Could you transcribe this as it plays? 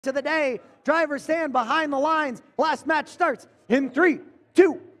to the day. Drivers stand behind the lines. Last match starts in 3,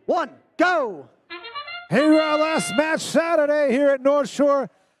 2, 1, go. Here we are, last match Saturday here at North Shore.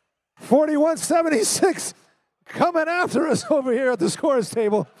 41-76 coming after us over here at the scores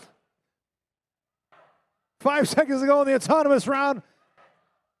table. 5 seconds ago in the autonomous round.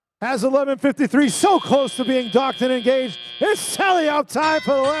 Has 11:53, so close to being docked and engaged. It's tally out time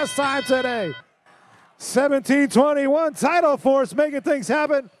for the last time today. 17:21, Tidal Force making things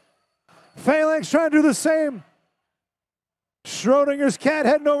happen. Phalanx trying to do the same. Schrodinger's Cat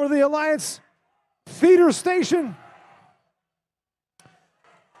heading over to the Alliance feeder station.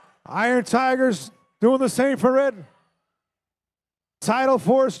 Iron Tigers doing the same for Red. Tidal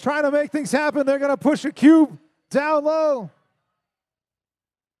Force trying to make things happen. They're going to push a cube down low.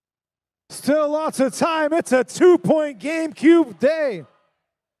 Still lots of time. It's a 2-point game cube day.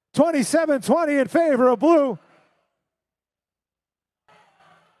 27-20 in favor of blue.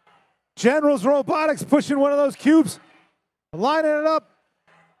 General's Robotics pushing one of those cubes, lining it up.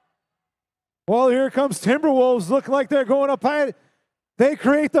 Well, here comes Timberwolves. Look like they're going up high. They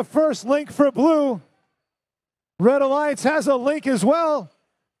create the first link for blue. Red Alliance has a link as well.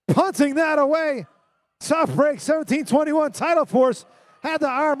 Punting that away. Soft break, 17-21. Tidal Force had the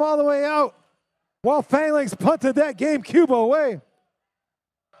arm all the way out while Phalanx punted that game cube away.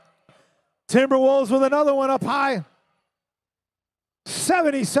 Timberwolves with another one up high.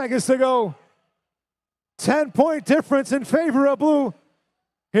 70 seconds to go. 10-point difference in favor of blue.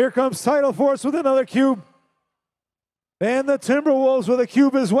 Here comes Tidal Force with another cube. And the Timberwolves with a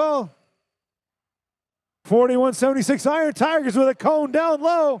cube as well. 41-76 Iron Tigers with a cone down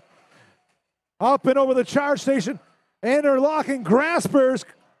low. Up and over the charge station. Interlocking Graspers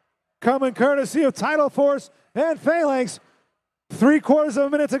coming courtesy of Tidal Force and Phalanx. 3/4 of a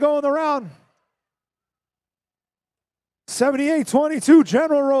minute to go in the round. 78-22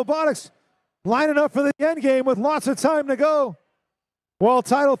 General Robotics lining up for the end game with lots of time to go. While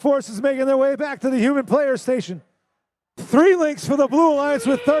Tidal Force is making their way back to the human player station. 3 links for the Blue Alliance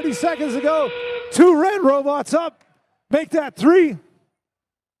with 30 seconds to go. 2 red robots up. Make that 3.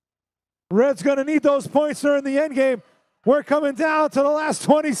 Red's going to need those points during the end game. We're coming down to the last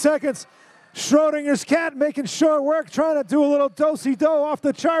 20 seconds. Schrodinger's Cat making short work, trying to do a little do-si-do off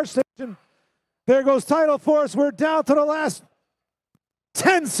the charge station. There goes Tidal Force. We're down to the last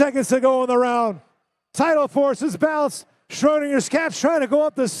 10 seconds to go in the round. Tidal Force is balanced. Schrodinger's Cat's trying to go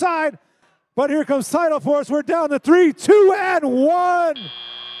up the side. But here comes Tidal Force. We're down to 3, 2, and 1.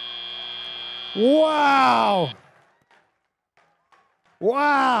 Wow.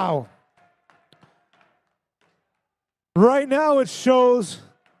 Wow. Right now it shows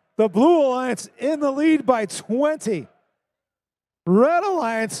the Blue Alliance in the lead by 20. Red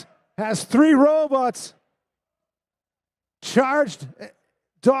Alliance has 3 robots charged,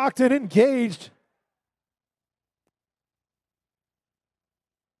 docked, and engaged.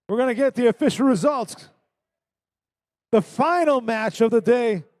 We're going to get the official results. The final match of the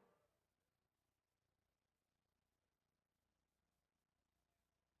day.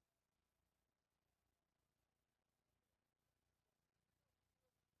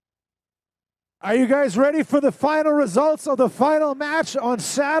 Are you guys ready for the final results of the final match on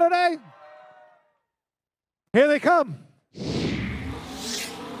Saturday? Here they come.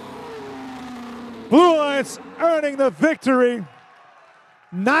 Blue Alliance earning the victory,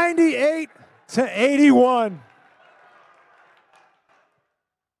 98-81.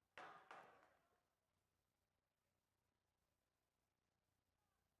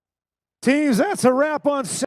 Teams, that's a wrap on Saturday.